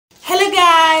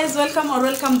guys,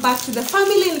 welcome back to the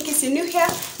family. In case you're new here,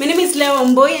 my name is Leo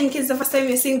Mboy. In case the first time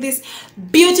you're seeing this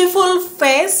beautiful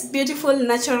face, beautiful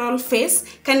natural face,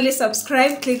 kindly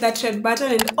subscribe, click that red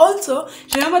button, and also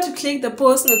remember to click the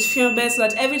post notification bell so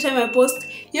that every time I post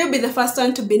you'll be the first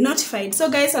one to be notified.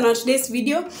 So guys, on today's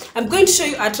video I'm going to show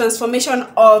you a transformation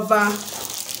of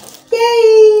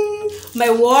my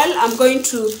wall. I'm going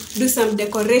to do some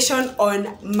decoration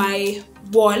on my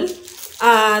wall.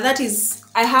 That is,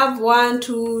 I have 1,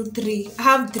 2, 3. I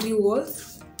have 3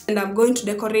 walls and I'm going to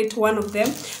decorate one of them.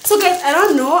 So guys, I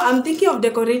don't know, I'm thinking of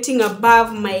decorating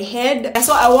above my head.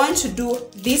 So I want to do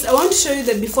this. I want to show you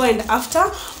the before and after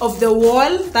of the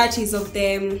wall, that is of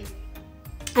the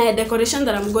decoration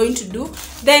that I'm going to do.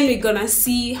 Then we're gonna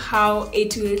see how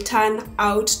it will turn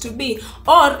out to be,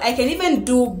 or I can even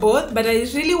do both, but I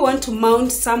really want to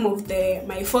mount some of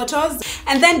my photos.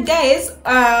 And then guys,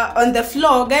 on the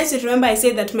floor, guys, you remember I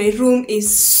said that my room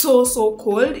is so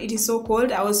cold. It is so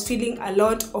cold. I was feeling a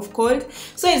lot of cold,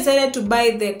 so I decided to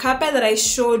buy the carpet that I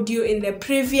showed you in the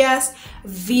previous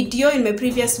video. In my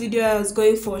previous video I was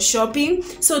going for shopping,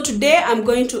 so today I'm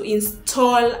going to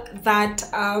install that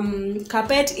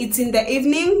carpet. It's in the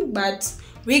evening, but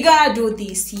we're gonna do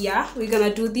this here. We're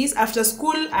gonna do this after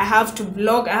school. I have to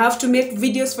vlog, I have to make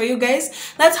videos for you guys.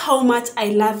 That's how much I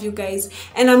love you guys,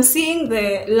 and I'm seeing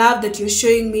the love that you're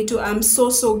showing me too. I'm so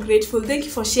grateful. Thank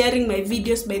you for sharing my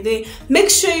videos. By the way,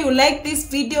 make sure you like this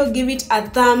video, give it a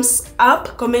thumbs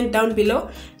up, comment down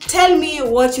below, tell me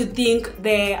what you think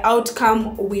the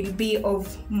outcome will be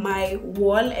of my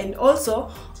wall and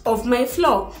also of my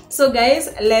floor. So guys,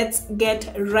 let's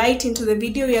get right into the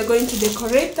video. We are going to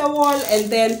decorate the wall and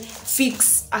then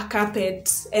fix a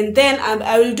carpet, and then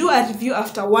I will do a review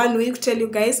after 1 week, tell you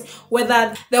guys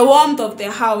whether the warmth of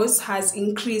the house has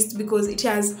increased, because it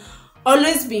has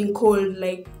always been cold.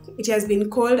 Like, it has been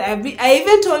cold. I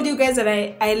even told you guys that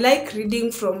I like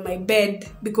reading from my bed,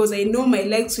 because I know my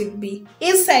legs will be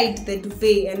inside the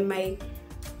duvet and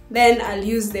then I'll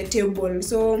use the table.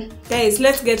 So guys,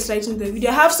 let's get right into the video.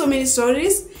 I have so many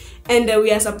stories, and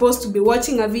we are supposed to be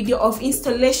watching a video of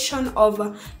installation of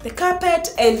the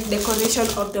carpet and decoration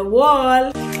of the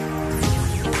wall.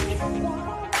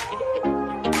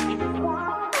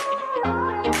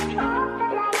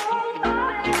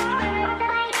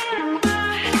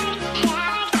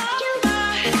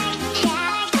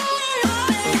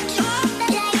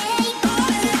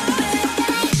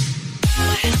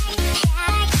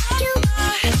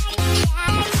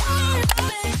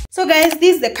 So guys,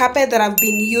 this is the carpet that I've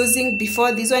been using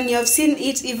before. This one, you have seen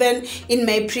it even in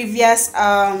my previous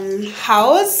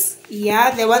house.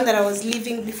 Yeah, the one that I was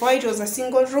living before, it was a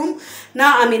single room.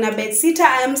 Now I'm in a bedsitter.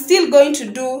 I'm still going to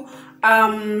do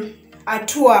a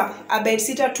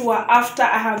bedsitter tour after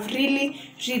I have really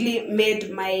made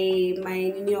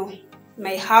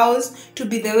my house to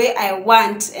be the way I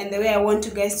want and the way I want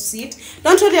you guys to see it.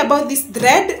 Don't worry about this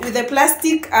thread with the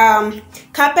plastic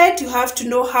carpet. You have to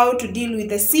know how to deal with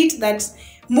the seat that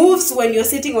moves when you're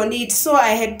sitting on it. So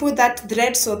I had put that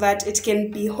thread so that it can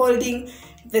be holding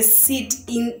the seat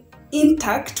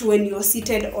intact when you're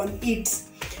seated on it.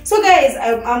 So guys,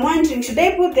 I'm wondering, should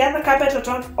I put the other carpet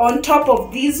on top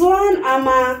of this one,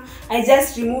 I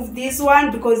just remove this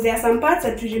one, because there are some parts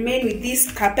that will remain with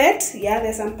this carpet. Yeah,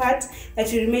 there's some parts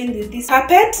that will remain with this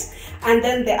carpet, and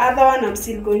then the other one I'm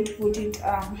still going to put it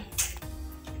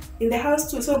in the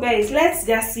house too. So guys, let's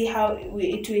just see how it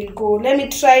will go. Let me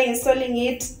try installing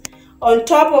it on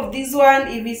top of this one.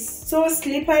 If it's so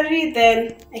slippery,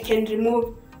 then I can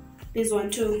remove this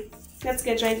one too. Let's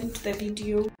get right into the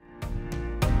video.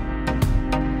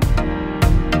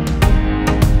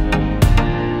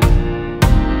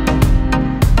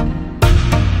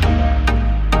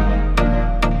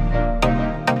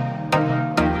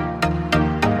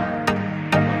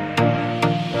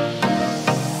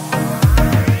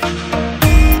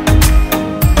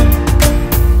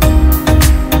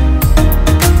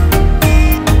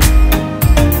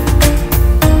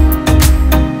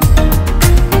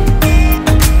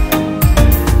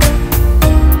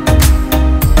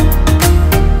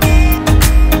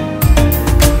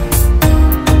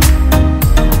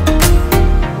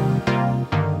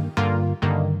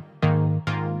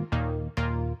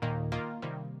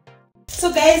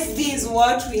 So guys, this is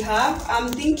what we have.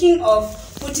 I'm thinking of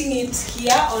putting it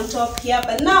here on top here,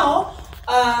 but now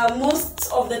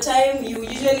most of the time you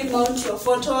usually mount your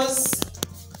photos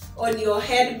on your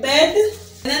headbed,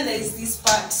 and then there is this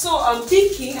part. So I'm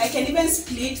thinking I can even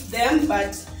split them,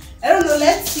 but I don't know.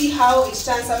 Let's see how it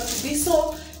turns out to be.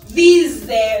 So this is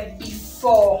the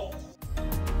before.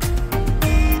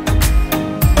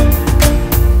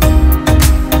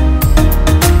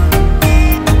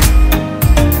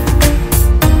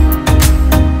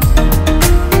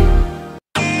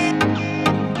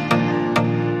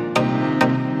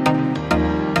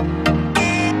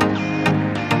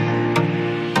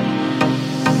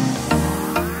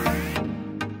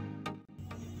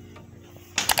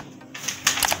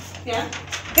 Yeah,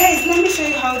 guys, let me show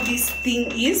you how this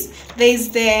thing is. There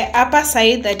is the upper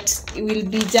side that will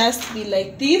be just be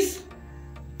like this,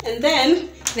 and then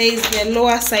there is the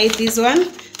lower side, this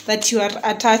one that you are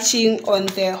attaching on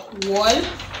the wall.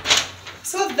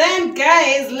 So then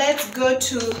guys, let's go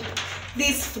to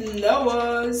these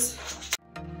flowers.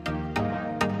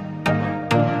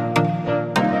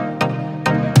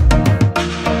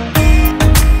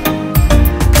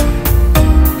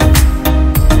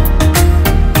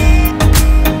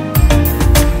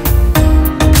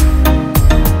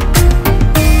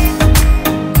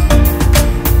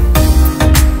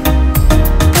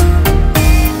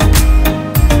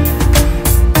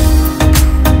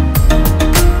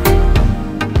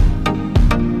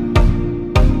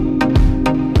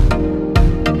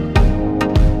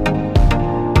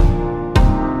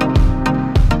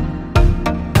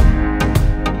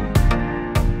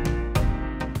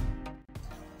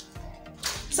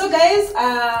 So guys,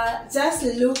 just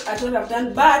look at what I've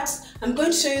done, but I'm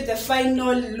going to show you the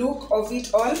final look of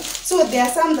it all. So there are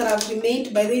some that have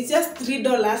remained, but it's just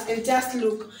 $3, and just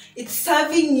look, it's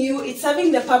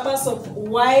serving the purpose of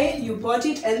why you bought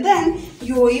it, and then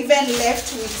you're even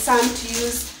left with some to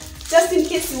use just in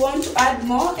case you want to add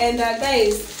more. And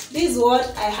guys, this is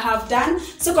what I have done.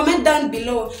 So comment down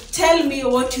below, tell me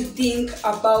what you think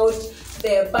about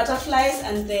the butterflies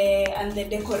and the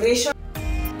decoration.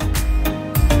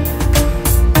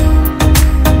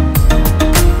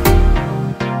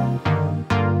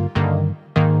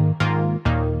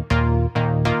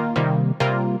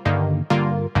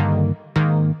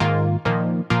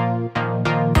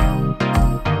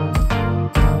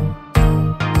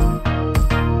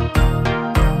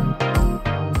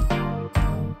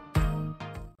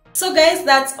 So guys,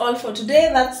 that's all for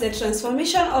today. That's the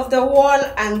transformation of the wall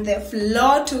and the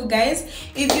floor too, guys.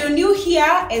 If you're new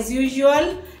here, as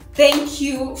usual, thank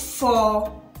you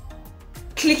for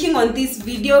clicking on this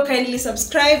video. Kindly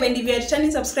subscribe, and if you're a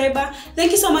returning subscriber, thank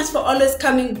you so much for always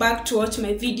coming back to watch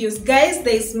my videos. Guys,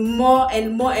 there's more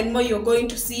and more and more you're going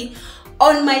to see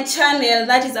on my channel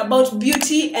that is about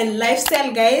beauty and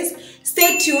lifestyle, guys.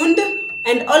 Stay tuned,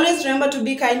 and always remember to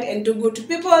be kind and do good to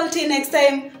people. Till next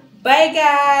time, bye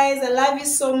guys, I love you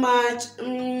so much.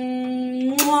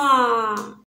 Mwah.